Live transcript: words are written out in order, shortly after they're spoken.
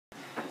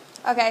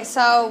Okay,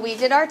 so we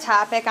did our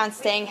topic on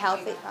staying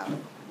healthy. Oh,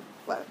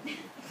 what?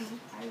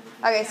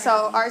 Okay,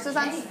 so ours is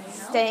on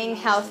staying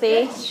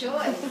healthy.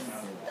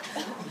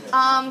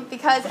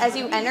 Because as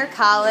you enter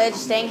college,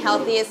 staying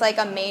healthy is like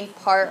a main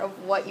part of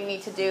what you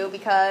need to do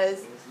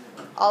because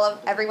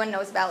everyone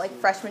knows about like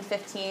freshman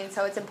 15,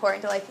 so it's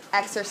important to like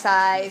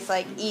exercise,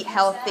 like eat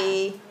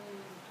healthy.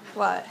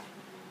 What?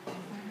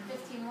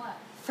 15 what?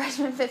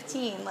 Freshman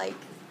 15, like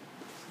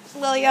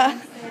Lilia.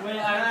 Wait,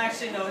 I don't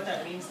actually know what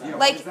that means though.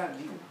 Like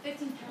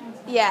 15 pounds.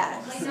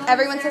 yeah, Like,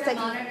 everyone says like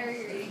monitor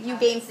your eating you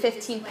gain habits,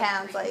 15 like,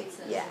 pounds, like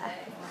yeah.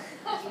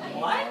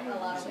 What? A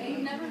lot of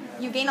weight.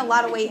 You gain a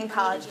lot of weight in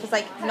college because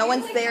like no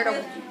one's there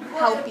to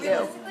help you.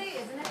 Realistically,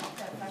 isn't it the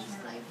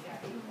freshman life?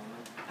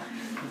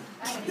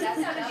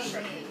 That's not me.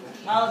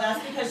 Oh, that's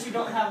because you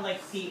don't have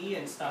like PE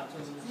and stuff.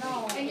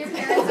 No. And your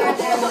parents are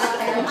there.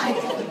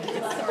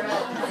 Sort of.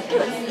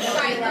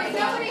 Right,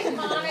 nobody's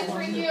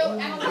monitoring you,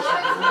 and a lot of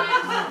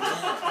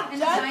times,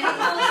 And the dining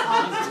hall is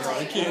often like,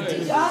 I can't do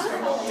they offer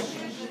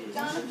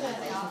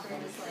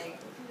just like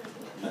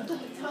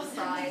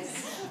fries.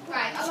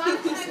 right, a lot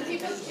of times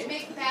people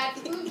make bad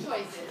food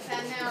choices,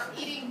 and they're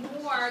eating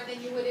more than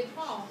you would at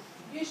home.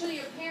 Usually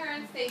your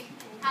parents, they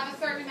have a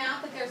certain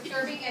amount that they're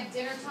serving at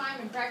dinner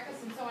time and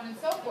breakfast and so on and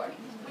so forth.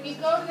 When you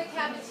go to the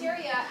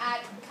cafeteria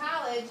at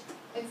college,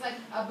 it's like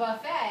a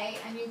buffet,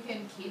 and you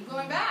can keep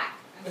going back.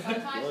 And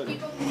sometimes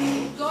people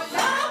keep going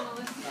back,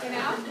 you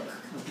know?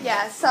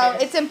 Yeah, so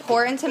it's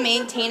important to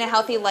maintain a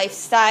healthy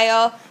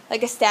lifestyle,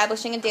 like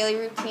establishing a daily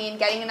routine,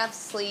 getting enough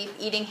sleep,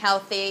 eating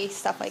healthy,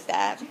 stuff like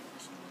that.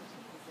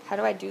 How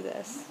do I do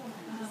this?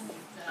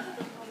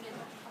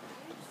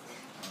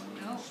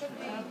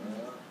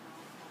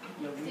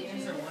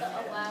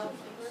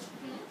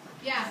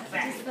 Yeah.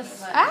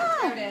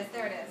 Ah!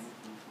 There it is.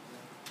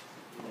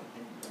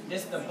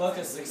 This is the book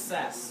of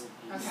success.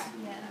 Okay.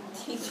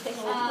 We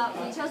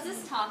chose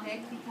this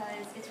topic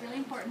because it's really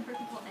important for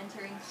people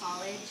entering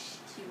college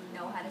to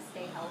know how to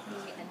stay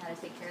healthy and how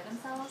to take care of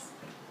themselves.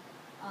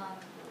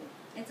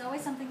 It's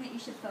always something that you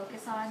should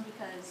focus on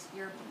because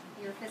your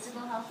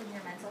physical health and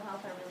your mental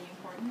health are really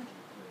important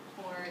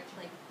for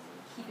like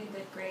keeping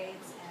good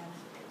grades and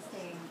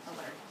staying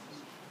alert.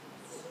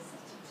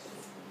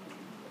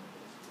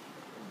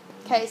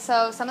 Okay,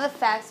 so some of the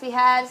facts we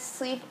had: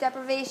 sleep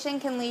deprivation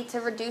can lead to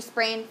reduced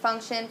brain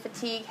function,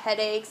 fatigue,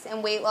 headaches,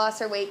 and weight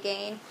loss or weight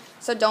gain.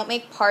 So don't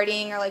make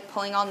partying or like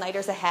pulling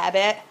all-nighters a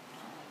habit.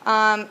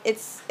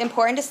 It's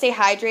important to stay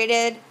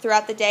hydrated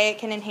throughout the day. It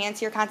can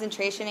enhance your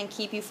concentration and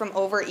keep you from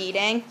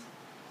overeating.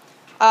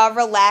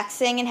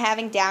 Relaxing and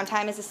having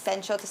downtime is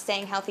essential to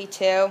staying healthy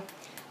too.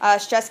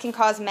 Stress can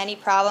cause many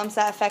problems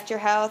that affect your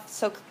health,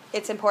 so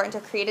it's important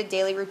to create a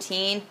daily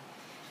routine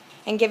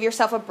and give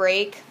yourself a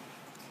break.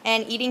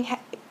 And eating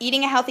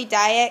a healthy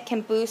diet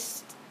can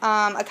boost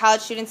a college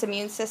student's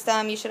immune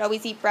system. You should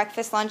always eat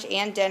breakfast, lunch,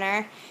 and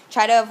dinner.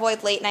 Try to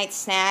avoid late-night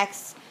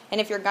snacks.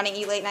 And if you're going to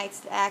eat late-night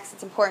snacks,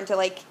 it's important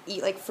to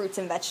eat fruits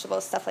and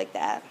vegetables, stuff like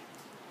that.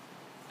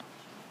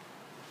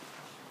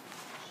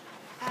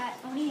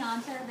 At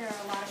Oneonta, there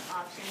are a lot of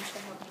options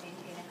to help you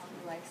maintain a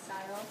healthy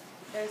lifestyle.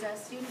 There's a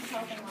student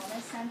health and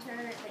wellness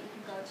center that you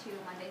can go to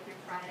Monday through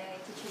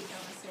Friday to treat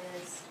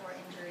illnesses or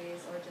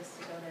injuries or just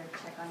to go there to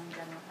check on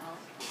your general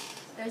health.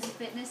 There's a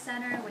fitness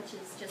center, which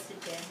is just a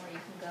gym where you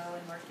can go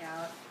and work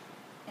out.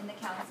 And the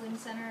counseling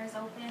center is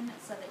open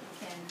so that you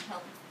can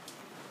help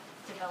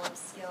develop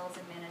skills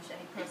and manage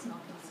any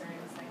personal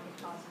concerns that could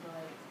cause you to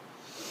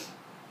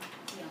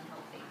be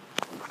unhealthy.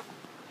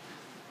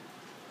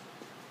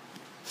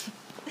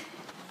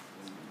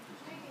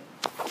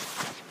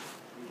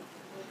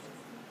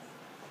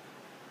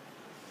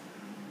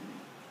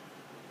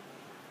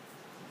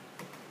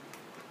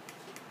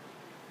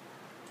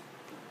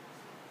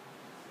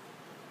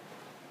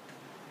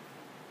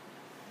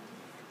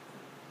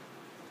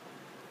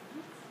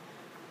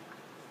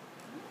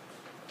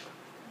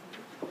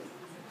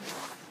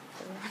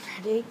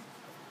 Ready?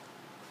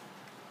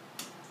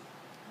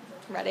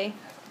 Ready?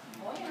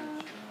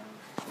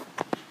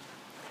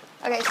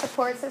 Okay,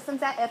 support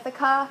systems at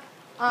Ithaca.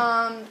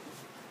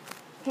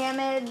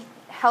 Hammond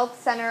Health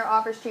Center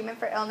offers treatment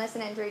for illness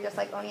and injury just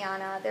like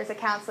Oneonta. There's a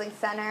counseling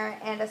center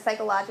and a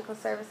psychological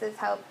services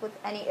help with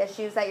any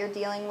issues that you're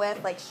dealing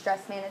with, like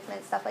stress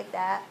management, stuff like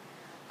that.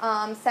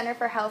 Center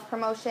for Health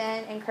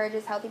Promotion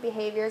encourages healthy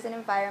behaviors and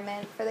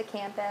environment for the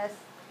campus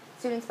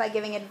students by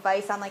giving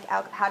advice on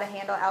how to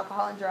handle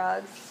alcohol and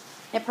drugs.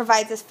 It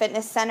provides this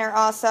fitness center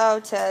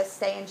also to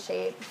stay in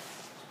shape,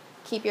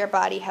 keep your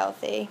body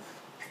healthy.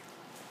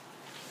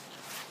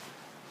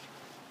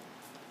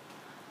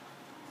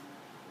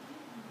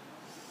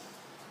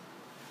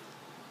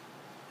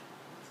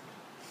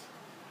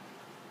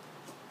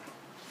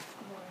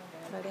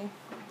 Ready?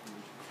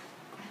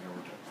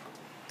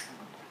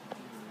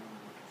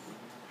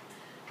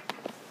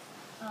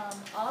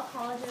 All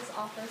colleges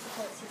offer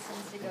support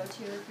systems to go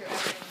to if you're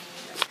ever in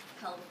need of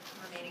help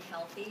remaining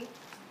healthy.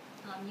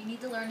 You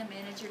need to learn to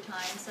manage your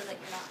time so that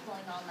you're not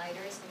pulling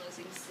all-nighters and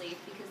losing sleep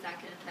because that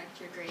can affect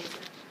your grades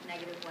in a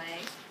negative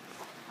way.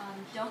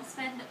 Don't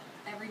spend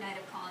every night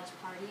of college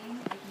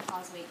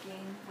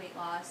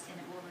robust and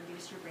it will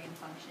reduce your brain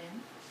function.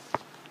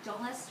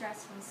 Don't let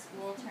stress from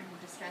school turn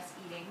into stress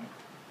eating.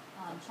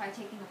 Try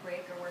taking a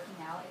break or working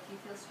out if you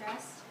feel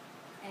stressed,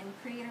 and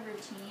create a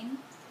routine,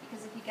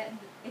 because if you get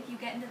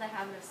into the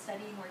habit of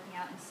studying, working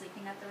out, and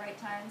sleeping at the right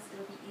times,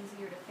 it'll be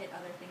easier to fit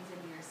other things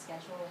into your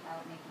schedule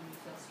without making you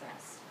feel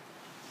stressed.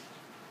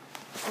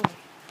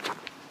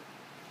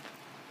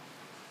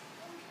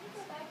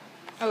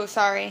 Oh,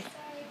 sorry.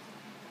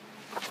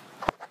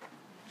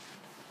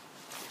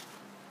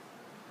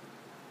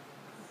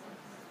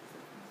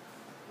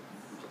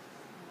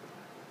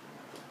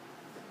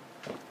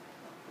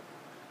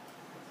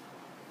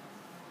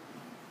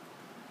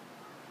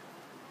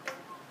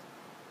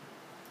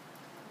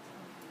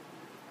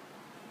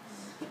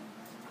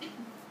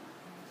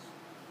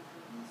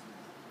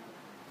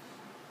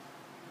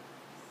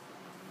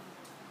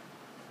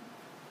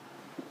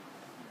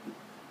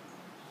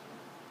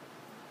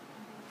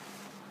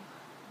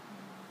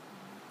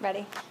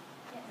 Ready?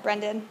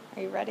 Brendan,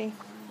 are you ready?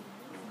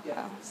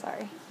 Oh,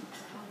 sorry.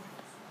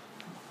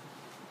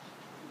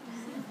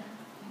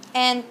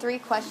 And 3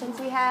 questions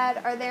we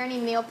had. Are there any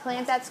meal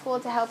plans at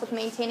school to help with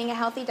maintaining a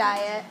healthy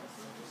diet?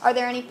 Are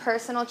there any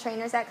personal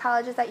trainers at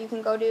colleges that you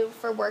can go to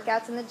for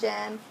workouts in the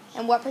gym?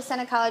 And what %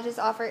 of colleges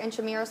offer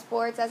intramural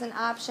sports as an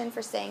option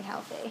for staying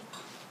healthy?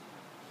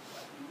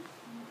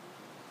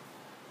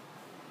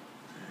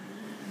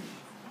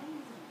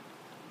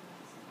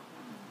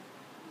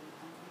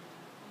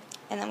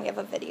 And then we have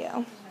a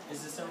video.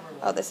 Is this over?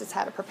 Oh, this is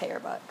how to prepare,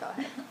 but go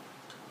ahead.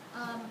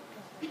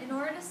 In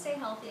order to stay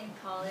healthy in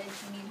college,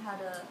 you need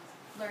to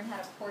learn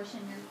how to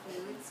portion your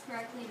foods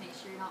correctly, make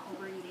sure you're not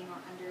overeating or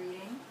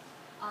undereating.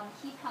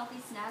 Keep healthy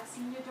snacks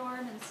in your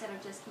dorm instead of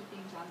just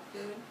keeping junk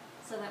food,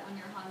 so that when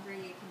you're hungry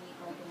you can eat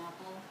like an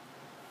apple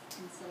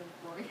instead of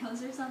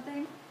Oreos or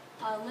something.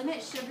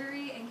 Limit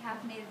sugary and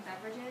caffeinated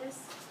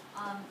beverages.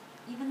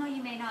 Even though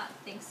you may not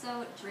think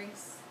so,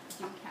 drinks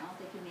do count.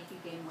 They can make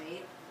you gain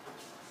weight,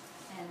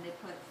 and they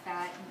put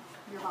fat in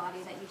your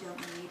body that you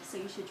don't need, so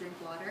you should drink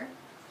water.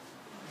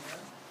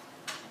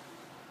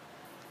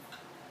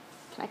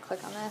 Can I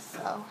click on this?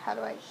 Oh, how do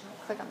I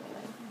click on the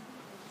link?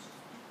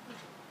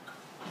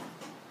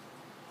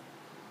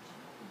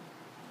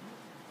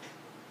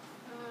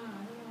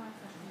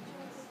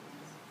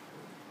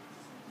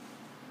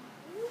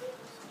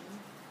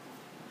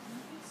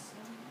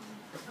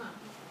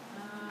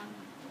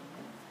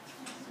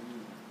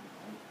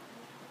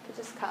 Could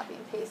just copy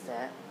and paste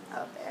it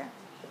out there.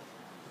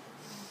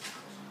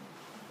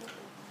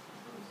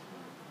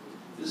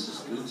 This is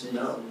good to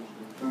know.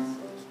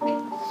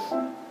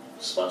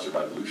 Sponsored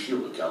by Blue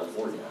Shield of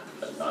California,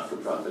 a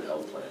not-for-profit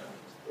health plan.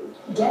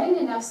 Getting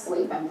enough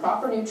sleep and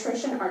proper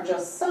nutrition are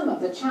just some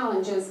of the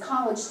challenges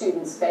college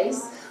students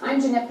face.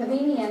 I'm Jeanette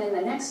Pavini, and in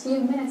the next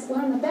few minutes,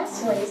 learn the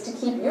best ways to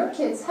keep your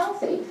kids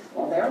healthy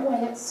while they're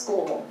away at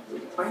school.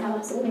 I have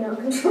absolutely no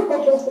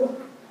control.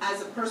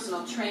 As a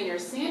personal trainer,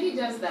 Sandy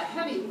does the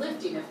heavy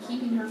lifting of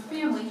keeping her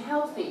family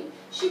healthy.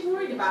 She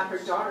worried about her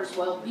daughter's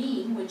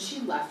well-being when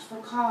she left for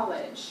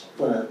college.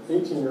 When an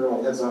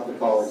 18-year-old heads off to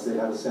college, they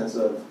have a sense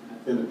of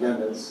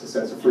independence, a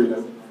sense of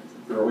freedom.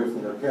 They're away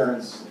from their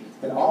parents.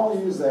 And I'll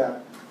use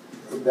that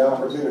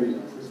opportunity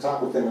to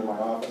talk with them in my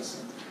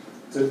office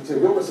to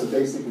go over some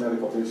basic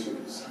medical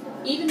issues.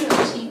 Even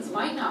though teens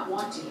might not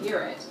want to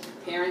hear it,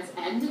 parents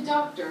and the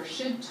doctor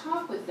should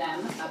talk with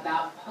them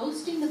about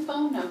posting the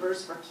phone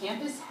numbers for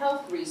campus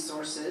health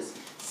resources,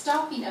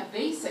 stocking a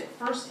basic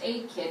first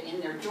aid kit in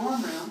their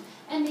dorm room,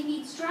 and they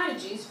need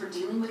strategies for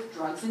dealing with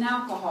drugs and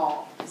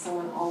alcohol.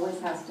 Someone always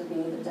has to be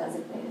the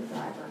designated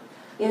driver.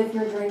 If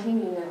you're drinking,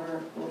 you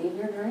never leave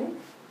your drink.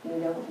 You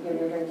don't give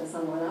your drink to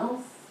someone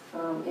else.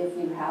 If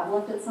you have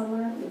left it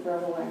somewhere, you throw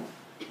it away.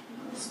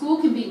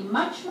 School can be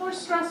much more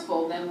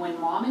stressful than when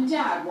mom and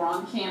dad were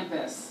on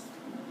campus.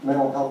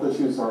 Mental health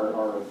issues are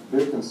a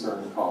big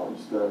concern in college.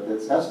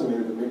 It's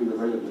estimated that maybe the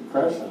rate of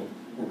depression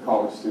in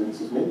college students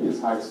is maybe as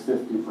high as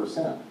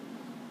 50%.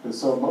 And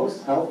so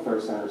most health care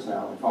centers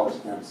now in college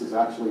campuses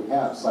actually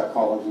have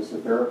psychologists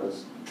and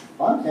therapists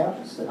on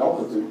campus to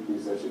help with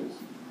these issues.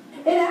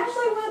 It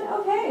actually went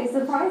okay,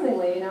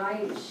 surprisingly. You know,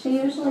 she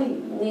usually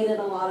needed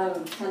a lot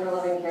of tender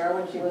loving care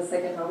when she was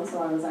sick at home, so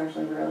I was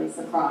actually really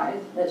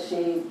surprised that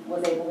she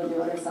was able to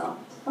do it herself.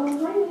 Oh,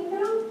 hi,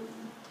 Nico.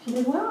 She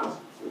did well.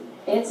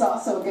 It's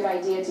also a good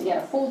idea to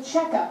get a full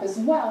checkup as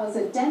well as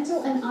a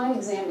dental and eye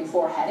exam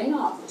before heading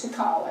off to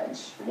college.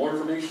 For more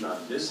information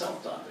on this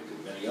health topic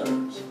and many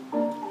others,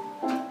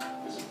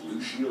 visit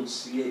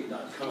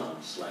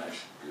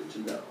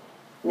blueshieldca.com/good-to-know.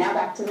 Now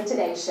back to the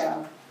Today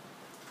Show.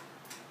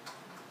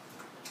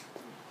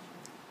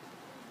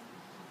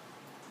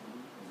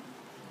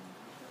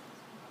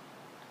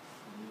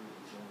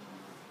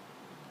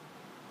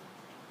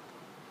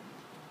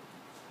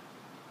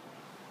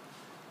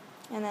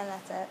 And then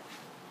that's it.